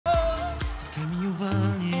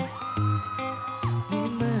원해 네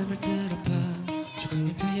맘을 들어봐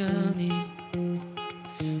조금의 표현이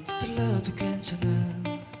서툴러도 괜찮아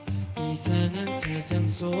이상한 세상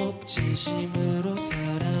속 진심으로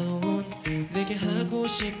살아온 내게 하고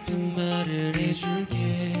싶은 말을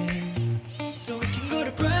해줄게 So we can go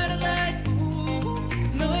to brighter light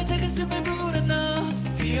너의 작은 숨을 불어넣어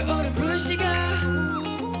피어오른 불씨가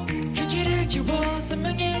그 길을 키워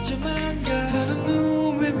선명해져만 가 I don't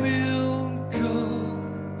know where we'll go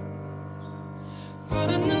But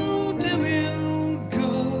I know that we'll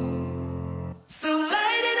go So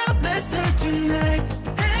light it up, let's start tonight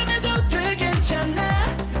헤매도 돼 괜찮아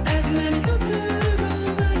아직 많이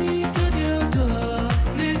서투르고 많이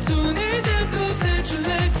더뎌도 내 손을 잡고 start your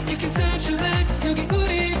life You can start your life 여기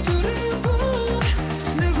우리 둘을 보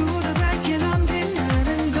누구보다 밝게 넌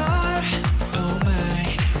빛나는 걸 Oh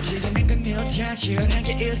my 지금인 건 네 어디야 치열한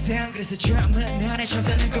게 일상 그래서 처음은 나를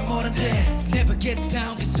접다는 걸 모른대 Never get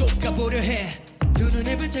down 계속 가보려 해 두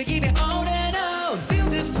눈을 반짝이며 on and on Feel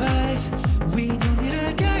the vibe We don't need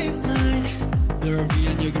a guideline 널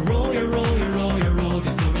위한 여기 roll your roll your roll your roll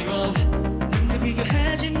This coming off 남과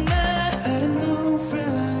비교하지 마 I don't know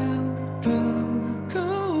from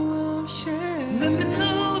go yeah Let me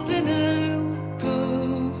know that I'll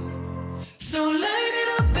go So light it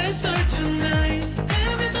up let's start tonight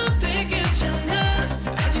헤매도 돼 괜찮아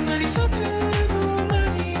아직 많이 서투르고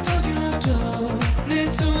많이 더뎌도 내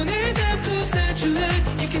손을 잡고 start your life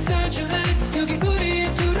You can start your life 여기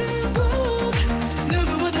우리 둘을 보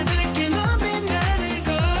누구보다 밝게 넌 빛나는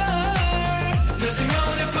걸 Losing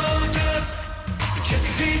all the focus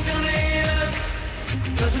Chasing dreams and leaders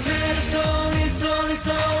Doesn't matter slowly slowly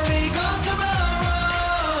slowly go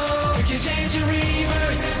tomorrow We can change the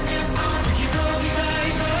reverse We can all be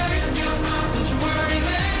diverse Don't you worry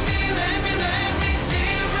let me see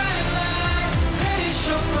a bright light Let it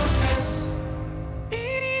show focus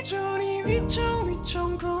이리저리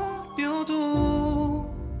위청거려도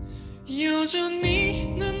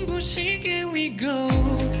여전히 눈부시게 we go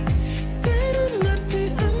때론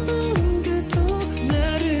앞에 안 보이게도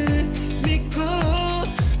나를 믿고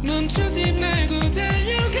멈추지 말고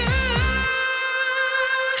달려가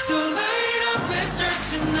So light it up let's start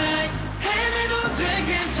tonight 헤매도 돼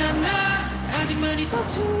괜찮아 아직 많이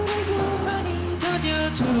서투르고 많이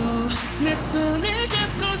더뎌도 내 손을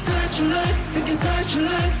잡고 start your life You can start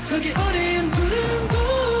your life 여기 어린 푸른